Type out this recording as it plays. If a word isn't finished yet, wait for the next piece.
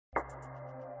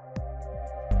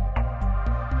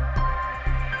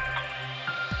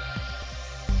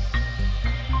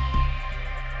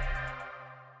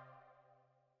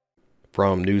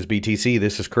From NEWSBTC,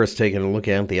 this is Chris taking a look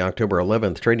at the October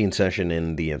 11th trading session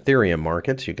in the Ethereum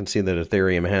markets. You can see that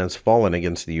Ethereum has fallen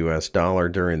against the US dollar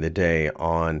during the day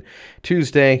on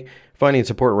Tuesday, finding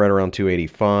support right around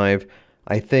 285.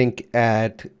 I think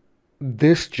at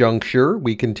this juncture,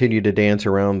 we continue to dance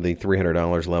around the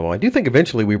 $300 level. I do think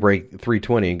eventually we break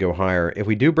 320 and go higher. If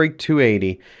we do break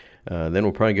 280, then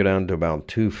we'll probably go down to about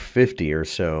 250 or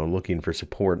so, looking for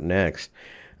support next.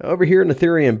 Over here in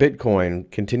Ethereum, Bitcoin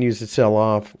continues to sell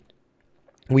off.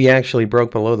 We actually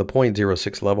broke below the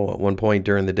 0.06 level at one point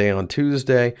during the day on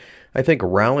Tuesday. I think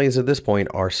rallies at this point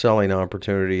are selling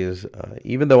opportunities.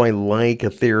 Even though I like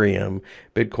Ethereum,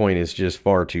 Bitcoin is just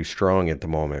far too strong at the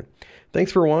moment.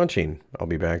 Thanks for watching. I'll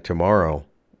be back tomorrow.